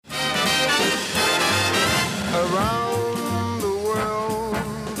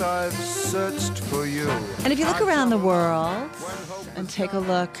you look around the world and take a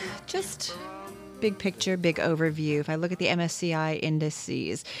look, just big picture, big overview. If I look at the MSCI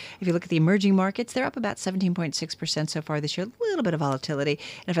indices, if you look at the emerging markets, they're up about 17.6% so far this year, a little bit of volatility.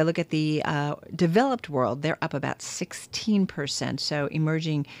 And if I look at the developed world, they're up about 16%. So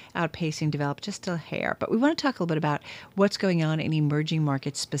emerging outpacing developed just a hair. But we want to talk a little bit about what's going on in emerging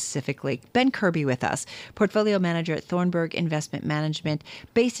markets specifically. Ben Kirby with us, portfolio manager at Thornburg Investment Management,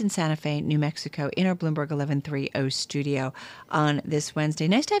 based in Santa Fe, New Mexico, in our Bloomberg 1130 studio on this Wednesday.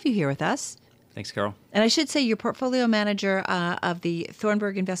 Nice to have you here with us. Thanks, Carol. And I should say you're portfolio manager of the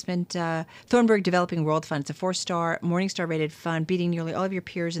Thornburg Thornburg Developing World Fund. It's a 4-star, Morningstar rated fund, beating nearly all of your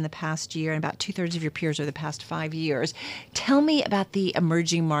peers in the past year and about 2/3 of your peers over the past 5 years. Tell me about the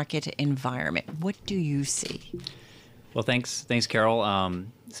emerging market environment. What do you see? Well, thanks, Carol.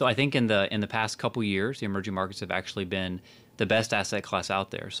 So I think in the past couple years, the emerging markets have actually been the best asset class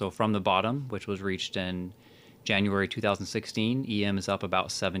out there. So from the bottom, which was reached in January 2016, EM is up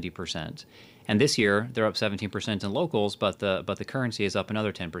about 70%. And this year, they're up 17% in locals, but the currency is up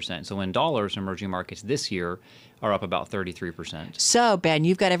another 10%. So in dollars, emerging markets this year are up about 33%. So, Ben,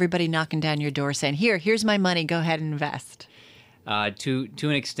 you've got everybody knocking down your door saying, here's my money, go ahead and invest. To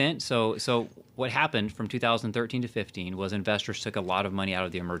an extent. So what happened from 2013 to 15 was investors took a lot of money out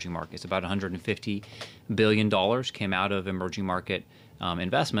of the emerging markets. About $150 billion came out of emerging market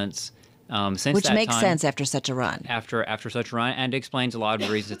investments. Which makes sense after such a run. After such a run, and explains a lot of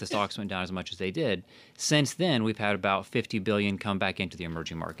the reasons that the stocks went down as much as they did. Since then, we've had about $50 billion come back into the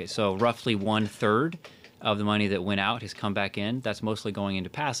emerging market. So roughly 1/3 of the money that went out has come back in. That's mostly going into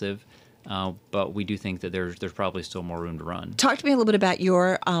passive, but we do think that there's probably still more room to run. Talk to me a little bit about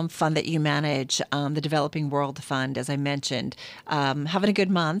your fund that you manage, the Developing World Fund, as I mentioned. Having a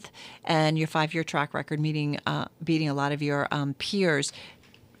good month, and your 5-year track record beating a lot of your peers.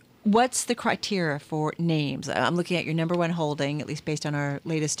 What's the criteria for names? I'm looking at your number one holding, at least based on our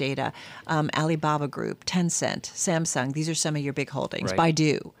latest data, Alibaba Group, Tencent, Samsung. These are some of your big holdings. Right.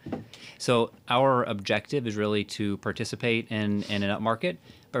 Baidu. So our objective is really to participate in an up market,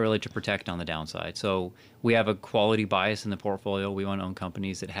 but really to protect on the downside. So we have a quality bias in the portfolio. We want to own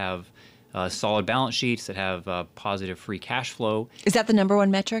companies that have solid balance sheets, that have positive free cash flow. Is that the number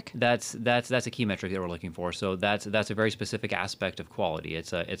one metric? That's a key metric that we're looking for. So that's a very specific aspect of quality.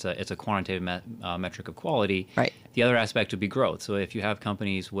 It's a quantitative metric of quality. Right. The other aspect would be growth. So if you have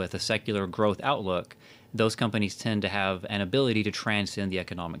companies with a secular growth outlook, those companies tend to have an ability to transcend the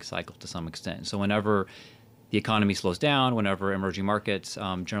economic cycle to some extent. So whenever the economy slows down, whenever emerging markets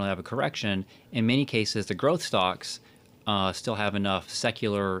generally have a correction, in many cases the growth stocks still have enough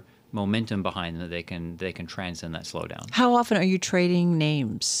secular momentum behind them that they can transcend that slowdown. How often are you trading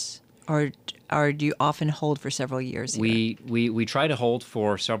names, or do you often hold for several years? Here? We try to hold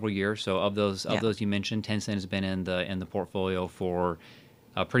for several years. So of those you mentioned, Tencent has been in the portfolio for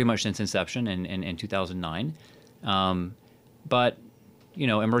pretty much since inception in 2009. But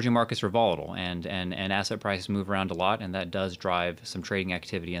emerging markets are volatile, and asset prices move around a lot, and that does drive some trading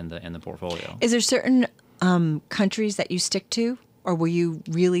activity in the portfolio. Is there certain countries that you stick to? Or will you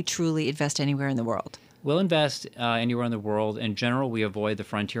really, truly invest anywhere in the world? We'll invest anywhere in the world. In general, we avoid the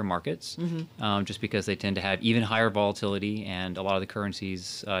frontier markets just because they tend to have even higher volatility, and a lot of the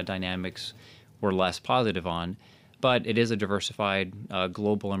currencies' dynamics we're less positive on. But it is a diversified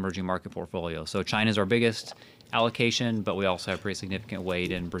global emerging market portfolio. So China's our biggest allocation, but we also have pretty significant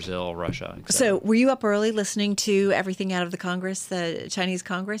weight in Brazil, Russia, etc. So were you up early listening to everything out of the Congress, the Chinese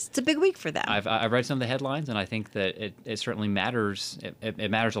Congress? It's a big week for them. I've read some of the headlines, and I think that it certainly matters. It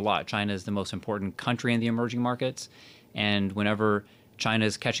matters a lot. China is the most important country in the emerging markets, and whenever China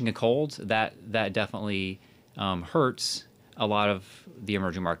is catching a cold, that definitely hurts a lot of the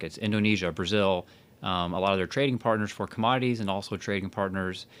emerging markets. Indonesia, Brazil, a lot of their trading partners for commodities and also trading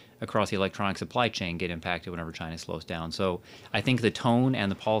partners across the electronic supply chain get impacted whenever China slows down. So I think the tone and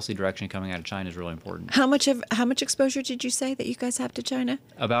the policy direction coming out of China is really important. How much exposure did you say that you guys have to China?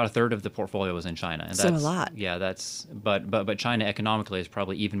 About 1/3 of the portfolio is in China. And so a lot. Yeah, but China economically is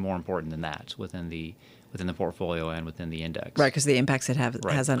probably even more important than that within the portfolio and within the index. Right, because the impacts it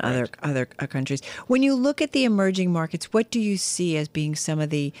has on other countries. When you look at the emerging markets, what do you see as being some of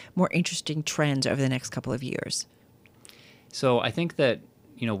the more interesting trends over the next couple of years? So I think that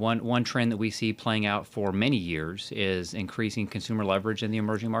one trend that we see playing out for many years is increasing consumer leverage in the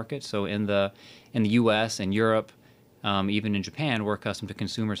emerging markets. So in the U.S. and Europe, even in Japan, we're accustomed to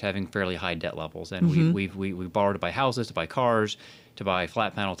consumers having fairly high debt levels, and we've borrowed to buy houses, to buy cars, to buy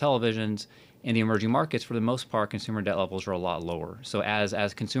flat panel televisions. In the emerging markets, for the most part, consumer debt levels are a lot lower. So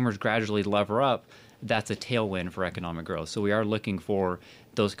as consumers gradually lever up, that's a tailwind for economic growth. So we are looking for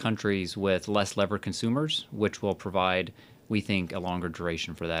those countries with less levered consumers, which will provide, we think, a longer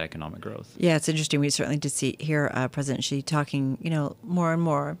duration for that economic growth. Yeah, it's interesting. We certainly did hear President Xi talking, more and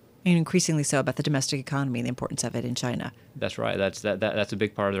more, and increasingly so, about the domestic economy and the importance of it in China. That's right. That's a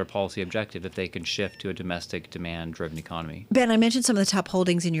big part of their policy objective, if they can shift to a domestic demand-driven economy. Ben, I mentioned some of the top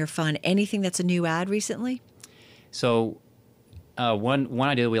holdings in your fund. Anything that's a new add recently? So one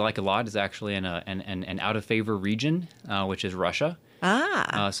idea that we like a lot is actually in an out-of-favor region, which is Russia.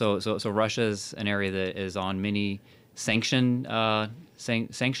 So Russia is an area that is on many sanction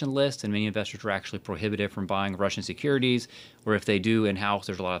lists, and many investors are actually prohibited from buying Russian securities, or if they do in-house,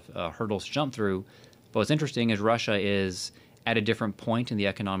 there's a lot of hurdles to jump through. But what's interesting is Russia is at a different point in the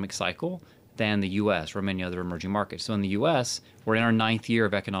economic cycle than the U.S. or many other emerging markets. So in the U.S., we're in our 9th year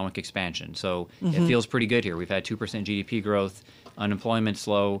of economic expansion. So it feels pretty good here. We've had 2% GDP growth, unemployment's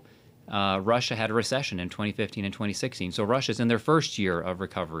low. Russia had a recession in 2015 and 2016. So Russia's in their first year of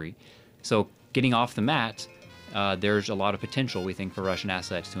recovery. So getting off the mat, there's a lot of potential, we think, for Russian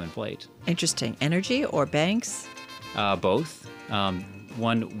assets to inflate. Interesting. Energy or banks? Both.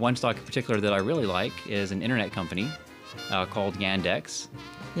 One stock in particular that I really like is an internet company called Yandex.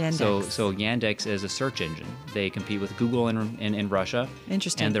 So Yandex is a search engine. They compete with Google in Russia.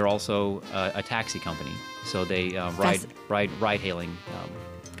 Interesting. And they're also a taxi company. So they ride-hailing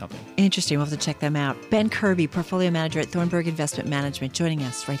company. Interesting. We'll have to check them out. Ben Kirby, portfolio manager at Thornburg Investment Management, joining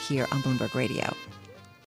us right here on Bloomberg Radio.